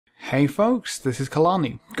Hey folks, this is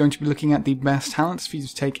Kalani, going to be looking at the best talents for you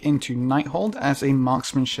to take into Nighthold as a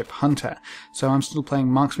marksmanship hunter. So I'm still playing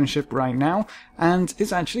marksmanship right now, and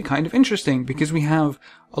it's actually kind of interesting because we have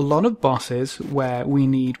a lot of bosses where we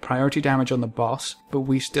need priority damage on the boss, but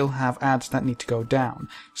we still have adds that need to go down.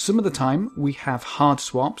 Some of the time we have hard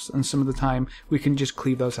swaps, and some of the time we can just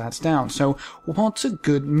cleave those adds down. So what's a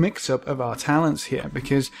good mix-up of our talents here?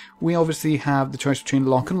 Because we obviously have the choice between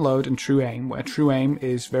lock and load and true aim, where true aim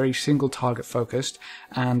is very single target focused,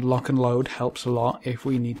 and lock and load helps a lot if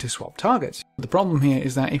we need to swap targets. The problem here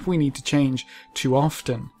is that if we need to change too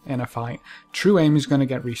often in a fight, true aim is going to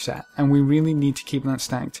get reset, and we really need to keep that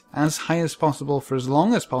stacked as high as possible for as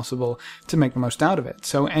long as possible to make the most out of it.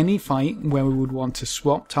 So any fight where we would want to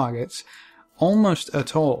swap targets, almost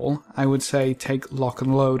at all, I would say take lock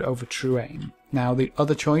and load over true aim. Now the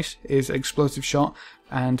other choice is explosive shot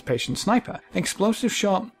and patient sniper. Explosive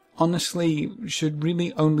shot honestly should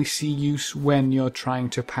really only see use when you're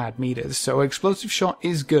trying to pad meters. So explosive shot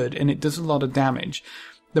is good and it does a lot of damage.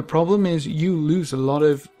 The problem is you lose a lot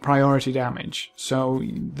of priority damage. So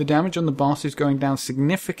the damage on the boss is going down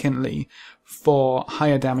significantly for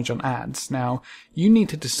higher damage on adds. Now, you need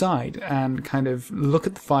to decide and kind of look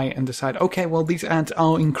at the fight and decide, okay, well, these adds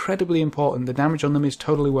are incredibly important. The damage on them is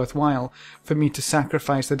totally worthwhile for me to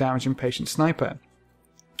sacrifice the damage in patient sniper.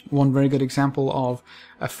 One very good example of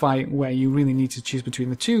a fight where you really need to choose between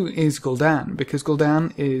the two is Gul'dan, because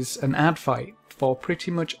Gul'dan is an add fight for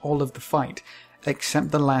pretty much all of the fight, except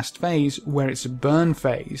the last phase where it's a burn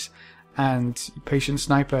phase, and patient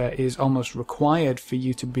sniper is almost required for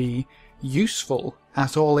you to be useful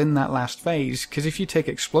at all in that last phase, because if you take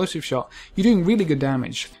explosive shot, you're doing really good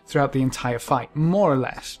damage throughout the entire fight, more or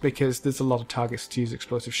less, because there's a lot of targets to use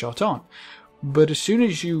explosive shot on. But as soon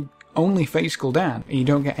as you only face Gul'dan and you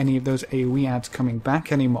don't get any of those AoE adds coming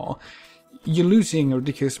back anymore, you're losing a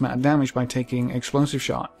ridiculous amount of damage by taking explosive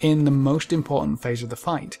shot in the most important phase of the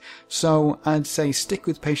fight. So I'd say stick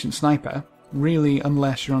with patient sniper, really,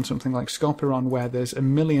 unless you're on something like Scorpion where there's a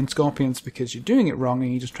million scorpions because you're doing it wrong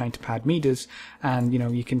and you're just trying to pad meters, and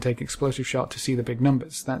you can take explosive shot to see the big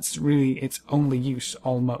numbers. That's really its only use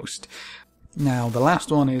almost. Now, the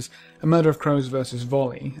last one is a Murder of Crows versus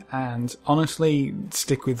Volley, and honestly,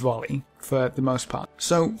 stick with Volley for the most part.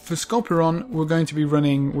 So, for Scorpion, we're going to be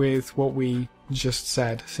running with what we just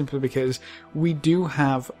said, simply because we do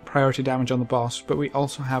have priority damage on the boss, but we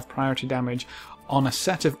also have priority damage on a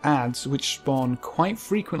set of adds which spawn quite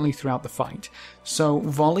frequently throughout the fight. So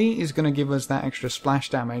Volley is going to give us that extra splash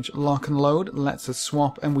damage, lock and load lets us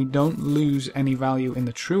swap, and we don't lose any value in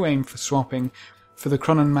the true aim for swapping. For the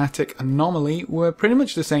chronomatic anomaly, we're pretty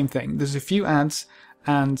much the same thing. There's a few adds,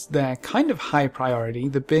 and they're kind of high priority.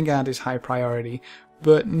 The big add is high priority,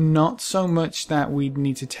 but not so much that we'd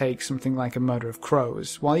need to take something like a Murder of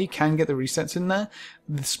Crows. While you can get the resets in there,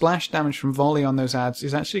 the splash damage from Volley on those adds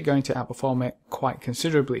is actually going to outperform it quite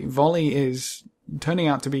considerably. Volley is turning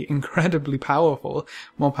out to be incredibly powerful,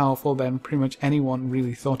 more powerful than pretty much anyone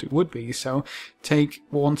really thought it would be. So take,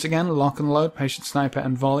 once again, lock and load, patient sniper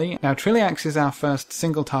and Volley. Now Trilliax is our first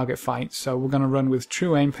single target fight, so we're going to run with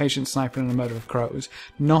true aim, patient sniper and a Murder of Crows.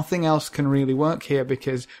 Nothing else can really work here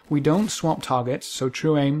because we don't swap targets, so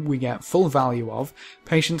true aim we get full value of.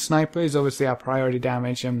 Patient sniper is obviously our priority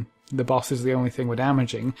damage, and the boss is the only thing we're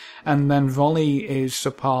damaging, and then Volley is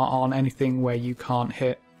subpar on anything where you can't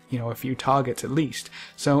hit a few targets at least,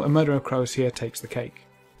 so a Murder of Crows here takes the cake.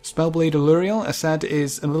 Spellblade Allurial, as said,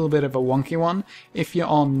 is a little bit of a wonky one. If you're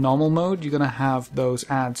on normal mode, you're going to have those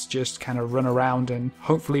adds just kind of run around and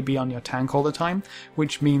hopefully be on your tank all the time,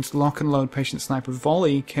 which means lock and load patient sniper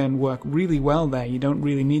Volley can work really well there. You don't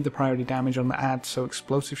really need the priority damage on the adds, so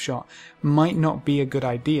explosive shot might not be a good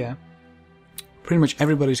idea. Pretty much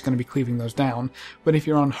everybody's going to be cleaving those down, but if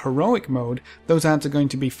you're on heroic mode, those adds are going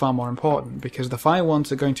to be far more important, because the fire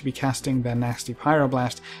ones are going to be casting their nasty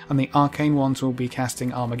pyroblast, and the arcane ones will be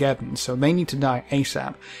casting Armageddon, so they need to die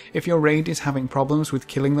ASAP. If your raid is having problems with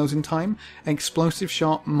killing those in time, explosive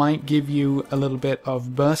shot might give you a little bit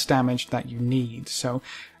of burst damage that you need. So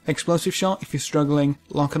explosive shot if you're struggling,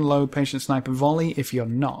 lock and load patient sniper Volley if you're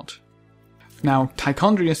not. Now,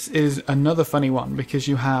 Tichondrius is another funny one, because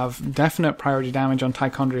you have definite priority damage on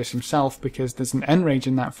Tichondrius himself, because there's an enrage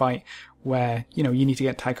in that fight where, you need to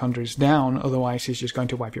get Tichondrius down, otherwise he's just going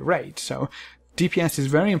to wipe your raid. So DPS is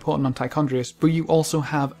very important on Tichondrius, but you also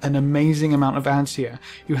have an amazing amount of adds here.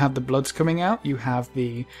 You have the Bloods coming out, you have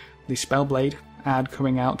the Spellblade add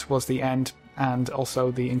coming out towards the end, and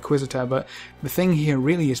also the Inquisitor, but the thing here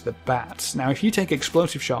really is the bats. Now, if you take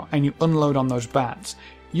explosive shot and you unload on those bats,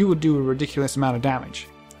 you would do a ridiculous amount of damage.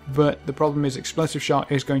 But the problem is explosive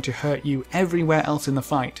shot is going to hurt you everywhere else in the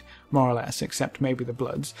fight, more or less, except maybe the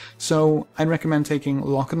bloods. So I'd recommend taking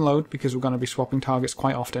Lock and Load, because we're going to be swapping targets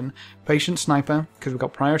quite often, Patient Sniper, because we've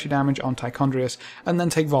got priority damage on Tichondrius, and then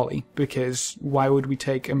take Volley, because why would we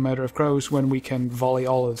take a Murder of Crows when we can volley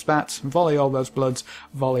all those bats, volley all those bloods,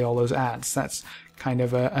 volley all those ads? That's kind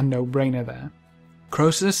of a no-brainer there.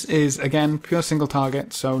 Croesus is, again, pure single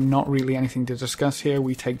target, so not really anything to discuss here.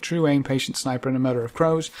 We take True Aim, Patient Sniper, and a Murder of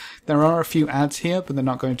Crows. There are a few ads here, but they're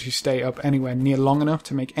not going to stay up anywhere near long enough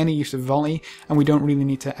to make any use of Volley, and we don't really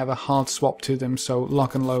need to ever hard swap to them, so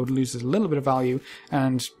Lock and Load loses a little bit of value,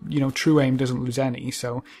 and, True Aim doesn't lose any,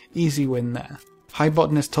 so easy win there. High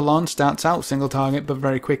Botanist tel'arn starts out single target but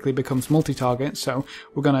very quickly becomes multi-target, so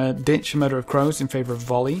we're going to ditch Murder of Crows in favour of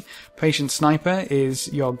Volley. Patient Sniper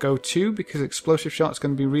is your go-to because Explosive Shot is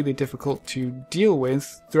going to be really difficult to deal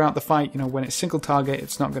with throughout the fight. When it's single target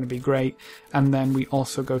it's not going to be great, and then we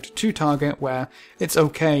also go to 2-target where it's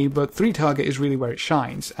okay, but 3-target is really where it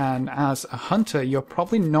shines, and as a hunter you're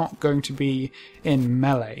probably not going to be in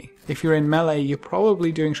melee. If you're in melee, you're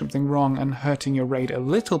probably doing something wrong and hurting your raid a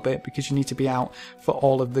little bit because you need to be out for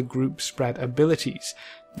all of the group spread abilities.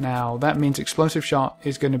 Now, that means Explosive Shot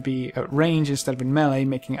is going to be at range instead of in melee,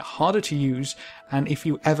 making it harder to use, and if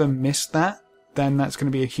you ever miss that, then that's going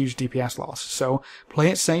to be a huge DPS loss. So play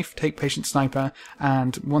it safe, take Patient Sniper,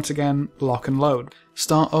 and once again, Lock and Load.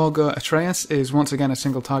 Star Augur Atreus is once again a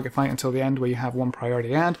single target fight until the end where you have one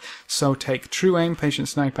priority ad, so take True Aim, Patient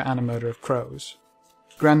Sniper, and a Murder of Crows.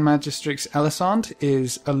 Grand Magistrix Elisand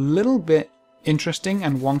is a little bit interesting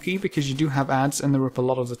and wonky because you do have ads and they're up a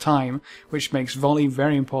lot of the time, which makes Volley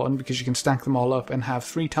very important because you can stack them all up and have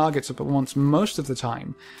 3 targets up at once most of the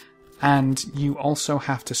time. And you also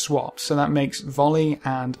have to swap, so that makes Volley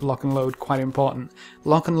and Lock and Load quite important.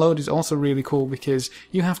 Lock and Load is also really cool because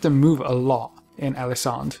you have to move a lot in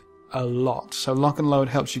Elisand. A lot. So Lock and Load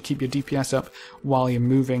helps you keep your DPS up while you're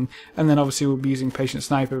moving, and then obviously we'll be using Patient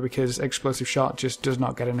Sniper because Explosive Shot just does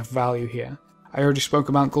not get enough value here. I already spoke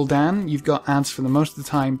about Gul'dan. You've got ads for the most of the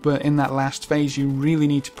time, but in that last phase you really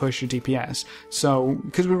need to push your DPS. So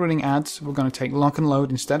because we're running ads, we're going to take Lock and Load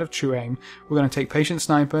instead of True Aim. We're going to take Patient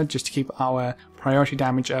Sniper just to keep our priority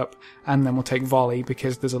damage up, and then we'll take Volley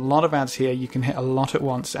because there's a lot of ads here. You can hit a lot at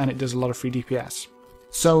once and it does a lot of free DPS.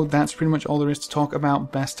 So that's pretty much all there is to talk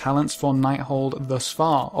about best talents for Nighthold thus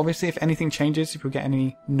far. Obviously, if anything changes, if we get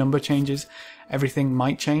any number changes, everything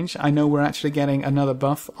might change. I know we're actually getting another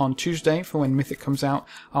buff on Tuesday for when Mythic comes out.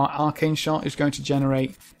 Our Arcane Shot is going to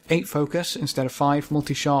generate 8 focus instead of 5,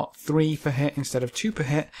 multi-shot 3 per hit instead of 2 per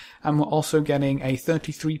hit, and we're also getting a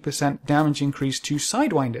 33% damage increase to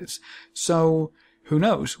Sidewinders. So who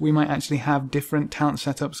knows, we might actually have different talent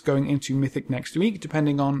setups going into Mythic next week,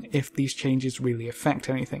 depending on if these changes really affect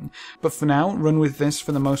anything. But for now, run with this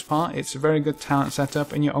for the most part. It's a very good talent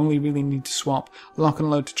setup, and you only really need to swap Lock and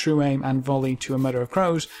Load to True Aim and Volley to a Murder of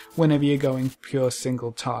Crows whenever you're going pure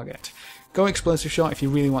single target. Go Explosive Shot if you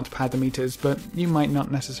really want to pad the meters, but you might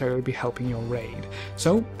not necessarily be helping your raid.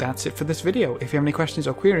 So that's it for this video. If you have any questions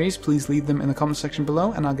or queries, please leave them in the comment section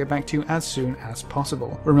below and I'll get back to you as soon as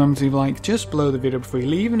possible. Remember to leave a like just below the video before you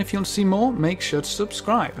leave, and if you want to see more, make sure to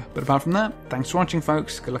subscribe. But apart from that, thanks for watching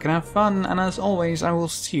folks, good luck and have fun, and as always, I will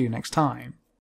see you next time.